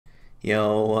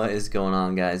Yo, what is going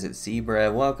on, guys? It's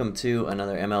Zebra. Welcome to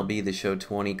another MLB The Show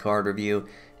 20 card review.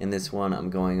 In this one,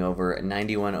 I'm going over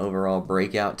 91 overall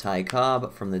Breakout Ty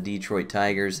Cobb from the Detroit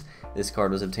Tigers. This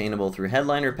card was obtainable through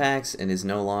headliner packs and is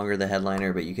no longer the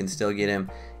headliner, but you can still get him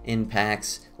in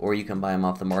packs or you can buy him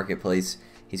off the marketplace.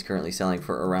 He's currently selling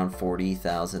for around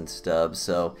 40,000 stubs.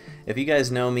 So if you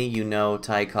guys know me, you know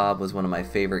Ty Cobb was one of my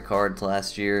favorite cards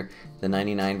last year. The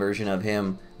 99 version of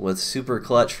him was super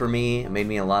clutch for me. It made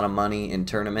me a lot of money in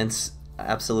tournaments. I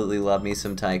absolutely love me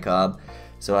some Ty Cobb.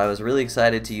 So I was really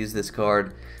excited to use this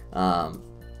card. And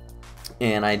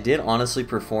I did honestly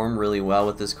perform really well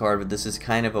with this card, but this is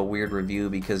kind of a weird review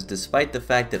because despite the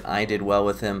fact that I did well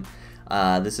with him,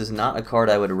 this is not a card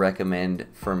I would recommend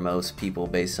for most people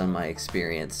based on my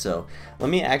experience. So let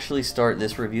me actually start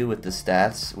this review with the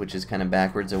stats, which is kind of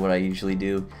backwards of what I usually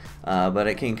do, but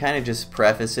I can kind of just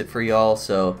preface it for y'all.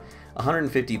 So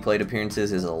 150 plate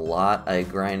appearances is a lot.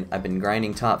 I've been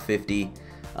grinding top 50,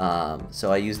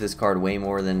 so I use this card way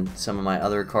more than some of my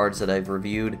other cards that I've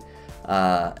reviewed.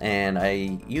 And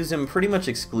I use him pretty much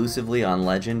exclusively on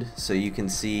Legend, so you can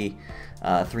see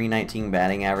 319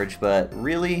 batting average, but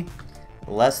really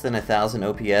less than 1,000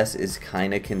 OPS is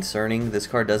kind of concerning. This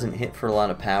card doesn't hit for a lot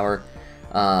of power.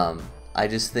 I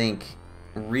just think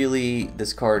really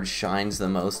this card shines the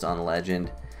most on Legend,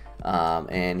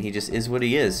 and he just is what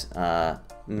he is. Not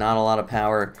a lot of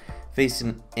power. Faced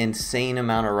an insane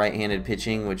amount of right-handed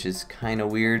pitching, which is kind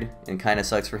of weird and kind of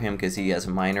sucks for him because he has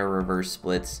minor reverse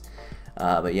splits.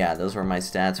 But yeah, those were my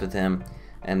stats with him.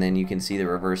 And then you can see the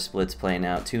reverse splits playing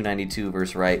out: 292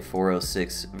 versus right,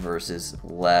 406 versus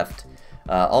left.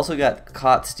 Also got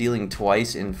caught stealing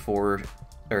twice in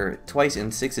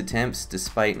 6 attempts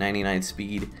despite 99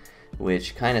 speed,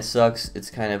 which kind of sucks. It's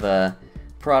kind of a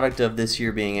product of this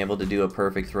year being able to do a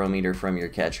perfect throw meter from your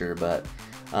catcher, but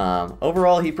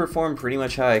overall he performed pretty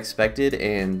much how I expected,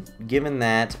 and given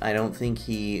that, I don't think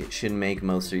he should make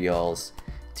most of y'all's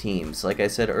teams. Like I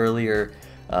said earlier,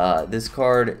 this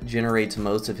card generates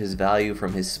most of his value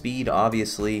from his speed.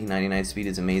 Obviously 99 speed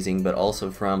is amazing, but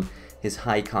also from his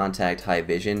high contact, high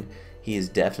vision. He is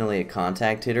definitely a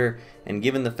contact hitter, and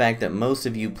given the fact that most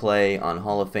of you play on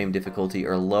Hall of Fame difficulty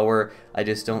or lower, I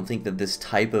just don't think that this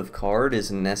type of card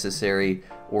is necessary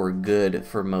or good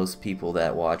for most people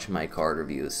that watch my card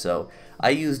reviews. So I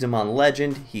used him on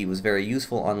Legend. He was very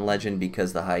useful on Legend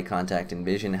because the high contact and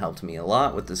vision helped me a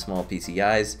lot with the small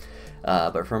PCIs.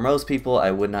 But for most people, I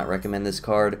would not recommend this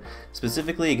card.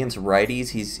 Specifically against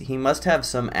righties, he must have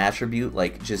some attribute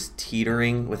like just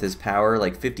teetering with his power.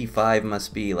 Like 55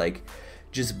 must be like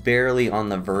just barely on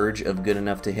the verge of good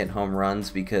enough to hit home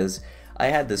runs, because I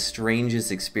had the strangest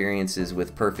experiences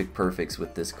with perfect perfects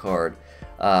with this card.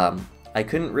 I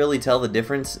couldn't really tell the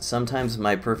difference. Sometimes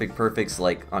my perfect perfects,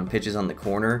 like on pitches on the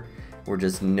corner, were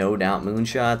just no doubt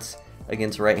moonshots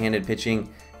against right-handed pitching,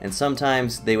 and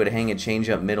sometimes they would hang a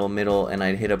changeup middle, and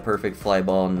I'd hit a perfect fly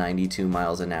ball 92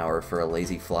 miles an hour for a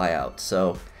lazy flyout.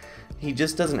 So he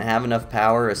just doesn't have enough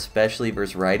power, especially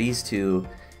versus righties, to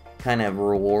kind of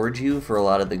reward you for a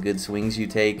lot of the good swings you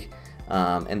take.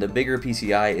 And the bigger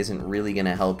PCI isn't really going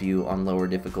to help you on lower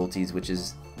difficulties, which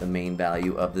is the main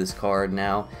value of this card.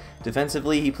 Now,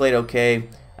 defensively, he played okay.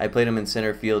 I played him in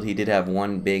center field. He did have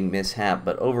one big mishap,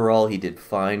 but overall he did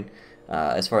fine.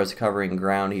 As far as covering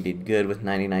ground, he did good with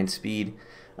 99 speed.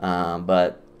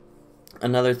 But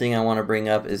another thing I want to bring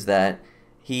up is that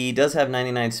he does have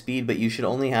 99 speed, but you should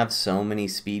only have so many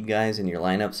speed guys in your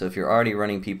lineup. So if you're already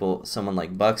running someone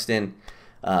like Buxton,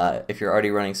 if you're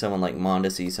already running someone like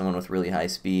Mondesi, someone with really high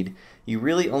speed, you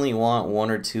really only want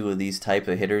 1 or 2 of these type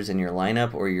of hitters in your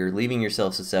lineup, or you're leaving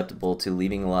yourself susceptible to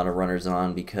leaving a lot of runners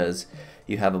on because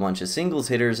you have a bunch of singles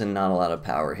hitters and not a lot of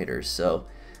power hitters. So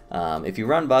if you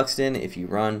run Buxton, if you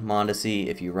run Mondesi,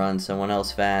 if you run someone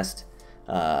else fast,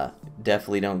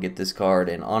 definitely don't get this card.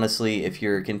 And honestly, if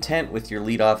you're content with your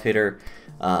leadoff hitter,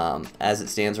 as it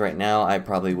stands right now, I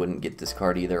probably wouldn't get this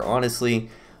card either. Honestly,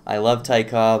 I love Ty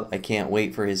Cobb. I can't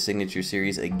wait for his signature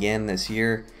series again this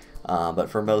year. But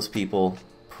for most people,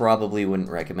 probably wouldn't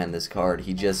recommend this card.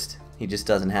 He just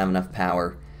doesn't have enough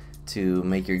power to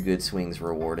make your good swings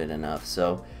rewarded enough.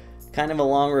 So kind of a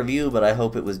long review, but I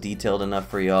hope it was detailed enough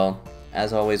for y'all.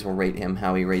 As always, we'll rate him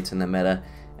how he rates in the meta,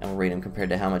 and we'll rate him compared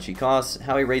to how much he costs.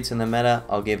 How he rates in the meta,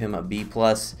 I'll give him a B+.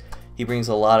 He brings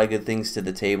a lot of good things to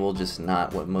the table, just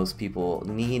not what most people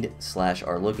need /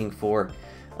 are looking for.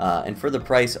 And for the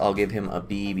price, I'll give him a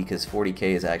B because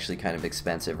 40K is actually kind of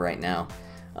expensive right now.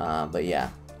 But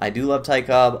yeah, I do love Ty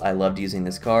Cobb. I loved using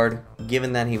this card.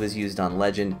 Given that he was used on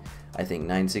Legend, I think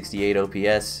 968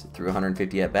 OPS through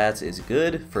 150 at-bats is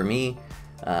good for me,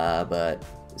 but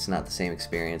it's not the same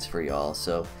experience for y'all.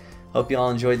 So Hope you all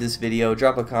enjoyed this video.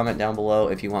 Drop a comment down below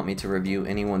if you want me to review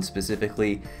anyone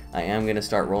specifically. I am going to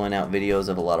start rolling out videos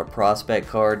of a lot of prospect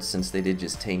cards since they did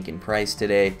just tank in price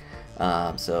today.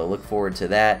 So look forward to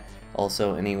that.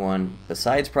 Also, anyone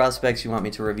besides prospects you want me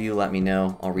to review, let me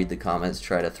know. I'll read the comments,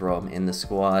 try to throw them in the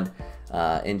squad.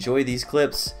 Enjoy these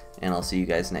clips, and I'll see you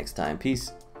guys next time.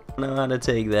 Peace. I don't know how to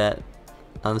take that.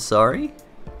 I'm sorry?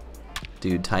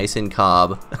 Dude, Tyson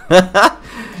Cobb.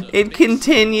 It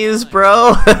continues,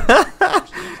 bro.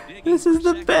 This is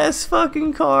the best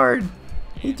fucking card.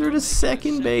 He threw to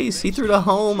second base. He threw to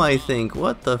home, I think.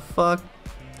 What the fuck?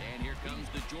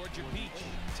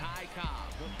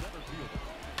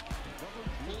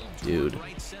 Dude.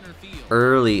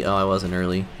 Early. Oh, I wasn't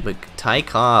early. But Ty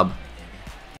Cobb.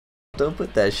 Don't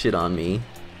put that shit on me.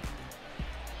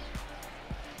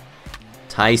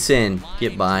 Tyson.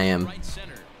 Get by him.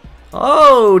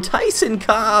 Oh, Tyson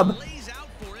Cobb.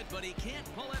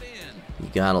 You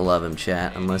gotta love him,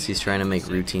 chat. Unless he's trying to make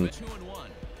routine.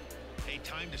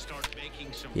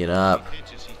 Get up.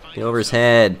 Get over his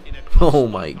head. Oh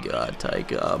my god, Ty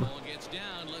Cobb.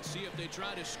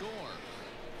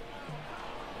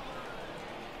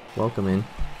 Welcome in.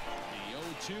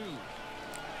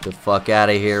 The fuck out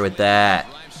of here with that.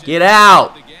 Get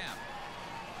out!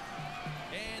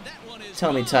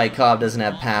 Tell me Ty Cobb doesn't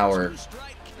have power.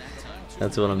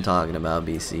 That's what I'm talking about,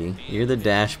 BC. You're the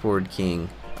dashboard king.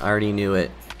 I already knew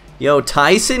it. Yo,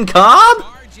 Tyson Cobb?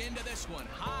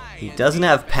 He doesn't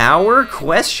have power?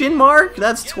 Question mark?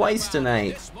 That's twice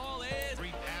tonight.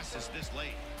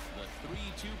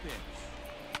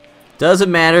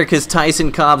 Doesn't matter because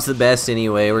Tyson Cobb's the best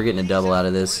anyway. We're getting a double out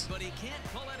of this.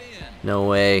 No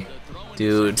way.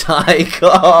 Dude, Ty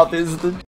Cobb is the...